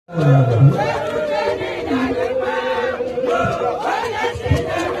What's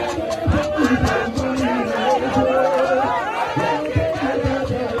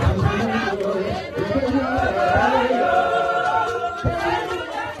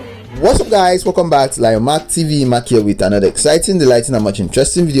up guys, welcome back to Lion Mark TV. Mark here with another exciting, delighting and much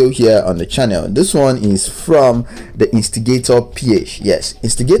interesting video here on the channel. This one is from the Instigator PH. Yes,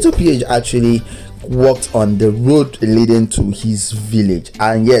 Instigator PH actually worked on the road leading to his village,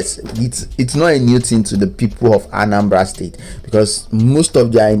 and yes, it's not a new thing to the people of Anambra State, because most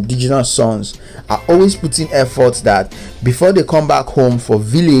of their indigenous sons are always putting efforts that before they come back home for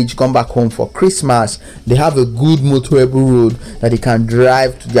village, come back home for Christmas, they have a good motorable road that they can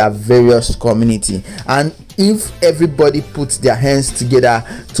drive to their various community. And if everybody puts their hands together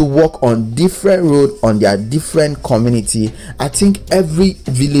to work on different road on their different community, I think every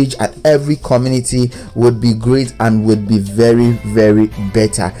village and every community would be great and would be very, very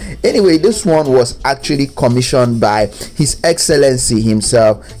better. Anyway, this one was actually commissioned by His Excellency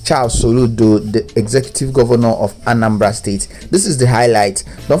himself, Gov Soludo, the Executive Governor of Anambra State. This is the highlight.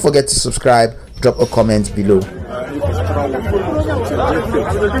 Don't forget to subscribe, drop a comment below.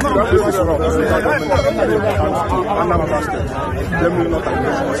 Anambra State,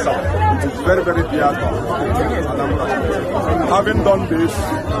 it is very, very dear to Anambra. Having done this,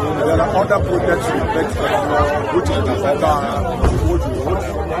 there are other projects which is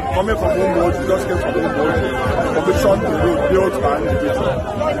coming from Umuorji, just came from Umuorji, commission to build and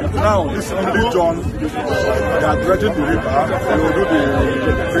now this religion, they are dredging the river, they will do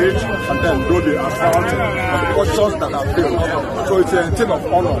the bridge and then do the asphalt and the constructions that are built. So it's a thing of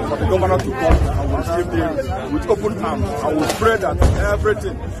honor for the governor to come and receive him with open arms. I will pray that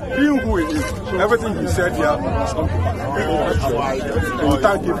everything, being who he is, everything he said here must come to pass. And we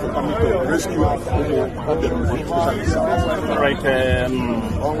thank him for coming to rescue us. Right,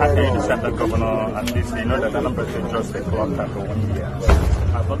 after you decide that governor, at least you know that Anambra State just a clock after 1 year.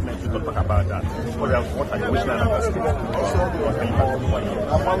 I've not meant to talk about that. What are you wishing Anambra State?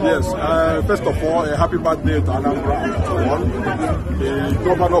 Yes, first of all, a happy birthday to Anambra. The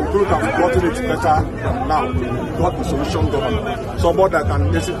governor could have gotten it better now. Got the solution governor. Somebody that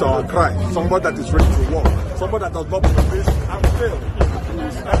can listen to our cry. Somebody that is ready to work. Somebody that does not promise and fail.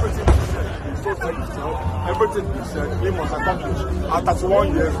 Everything he said, he so said himself. Everything he said, he must accomplish. After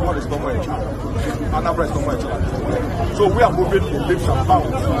 1 year, God is no more in charge. Anambra is no more in charge. So we are moving in leaps and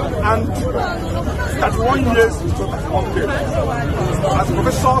bounds. And 31 years is not as one day. As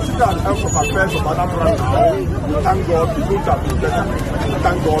Professor Sita and Health of Affairs of Anambra now, we thank God the good have been better. We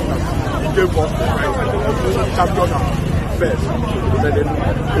thank God that he gave us the right champion and affairs.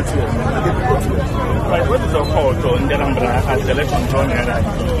 Right, what is your call to Anambra as the election drawn near that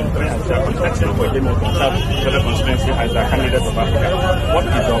contesting for him to serve the constituency as a candidate of Africa? What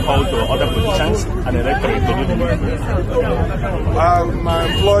is your call to other politicians and electorate to do the needful? I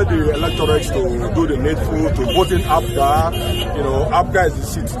employ the electorate to do the needful, to vote in APGA. You know, APGA is the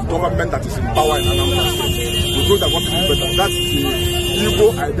seat, the government that is in power in Anambra State. We know that what is better. That's the Igbo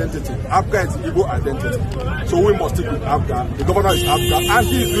identity. APGA is the Igbo identity. So we must stick with APGA. The governor is APGA and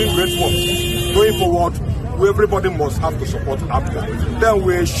he is doing great work. Going forward, everybody must have to support APGA. Then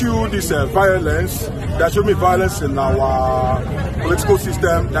we eschew this violence. There shouldn't be violence in our political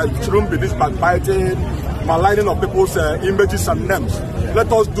system. There shouldn't be this backbiting, maligning of people's images and names.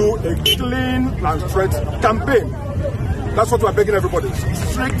 Let us do a clean and straight campaign. That's what we're begging everybody.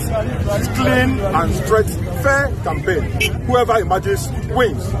 Strict, clean and straight, fair campaign. Whoever emerges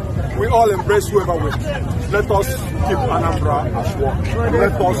wins. We all embrace whoever wins. Let us keep Anambra as one.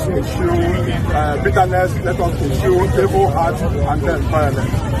 Let us eschew bitterness. Let us eschew evil heart and then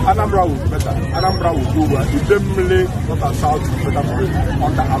violence. Anambra will be better. Anambra will do well. If they really not as south, better for it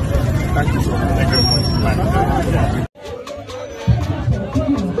under APGA. Thank you so much. Thank you very much.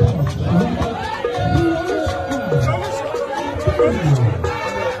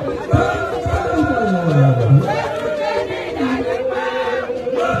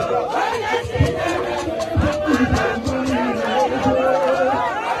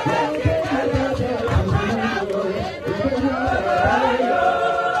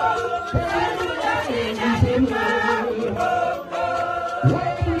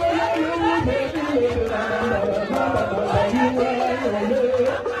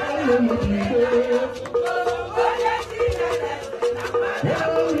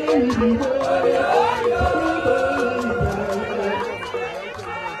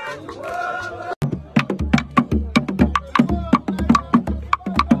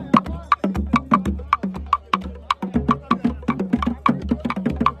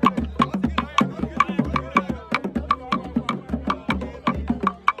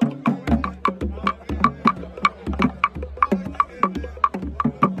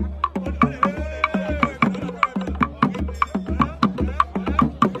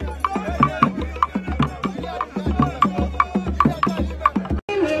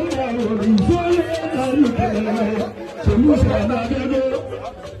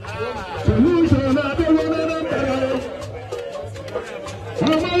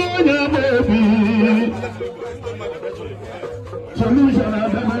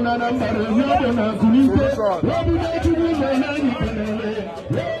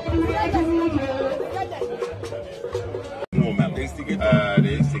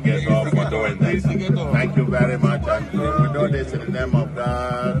 The instigator for doing this. Thank you very much. And we do this in the name of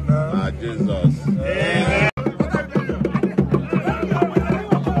God, Jesus. Amen.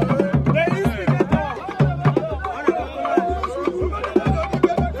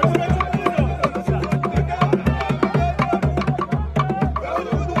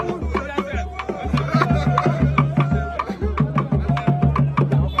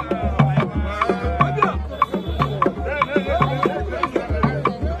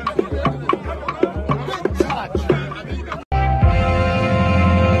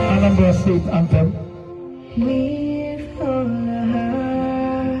 State anthem. With all our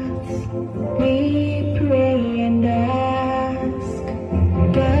hearts, we pray and ask,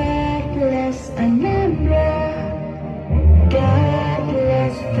 God bless Anambra, God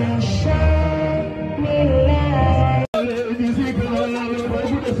bless the shining light.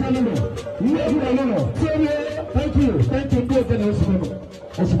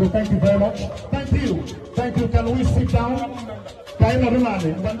 Thank you very much. Thank you. Can we sit down?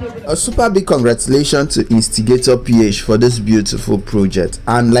 A super big congratulations to Instigator PH for this beautiful project.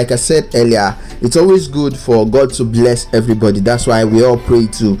 And like I said earlier, it's always good for God to bless everybody. That's why we all pray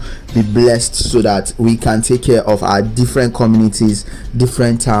to be blessed so that we can take care of our different communities,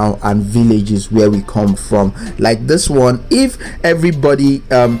 different towns and villages where we come from. Like this one, if everybody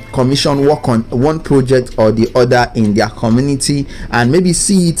commission work on one project or the other in their community and maybe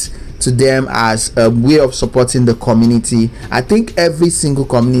see it to them as a way of supporting the community, I think every single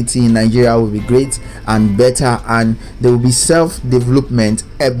community in Nigeria will be great and better, and there will be self-development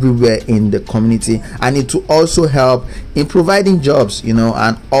everywhere in the community, and it will also help in providing jobs, you know,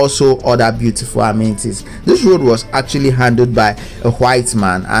 and also other beautiful amenities. This road was actually handled by a white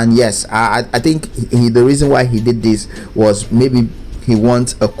man, and yes, I think the reason why he did this was maybe he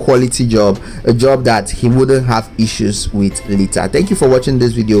wants a quality job, a job that he wouldn't have issues with later. Thank you for watching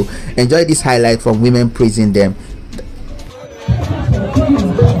this video. Enjoy this highlight from women praising them.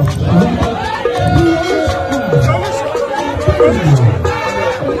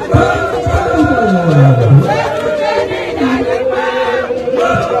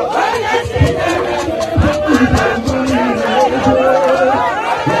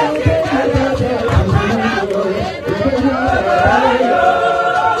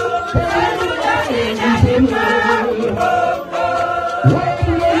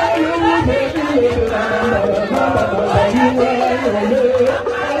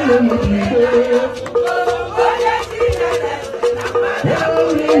 Yeah.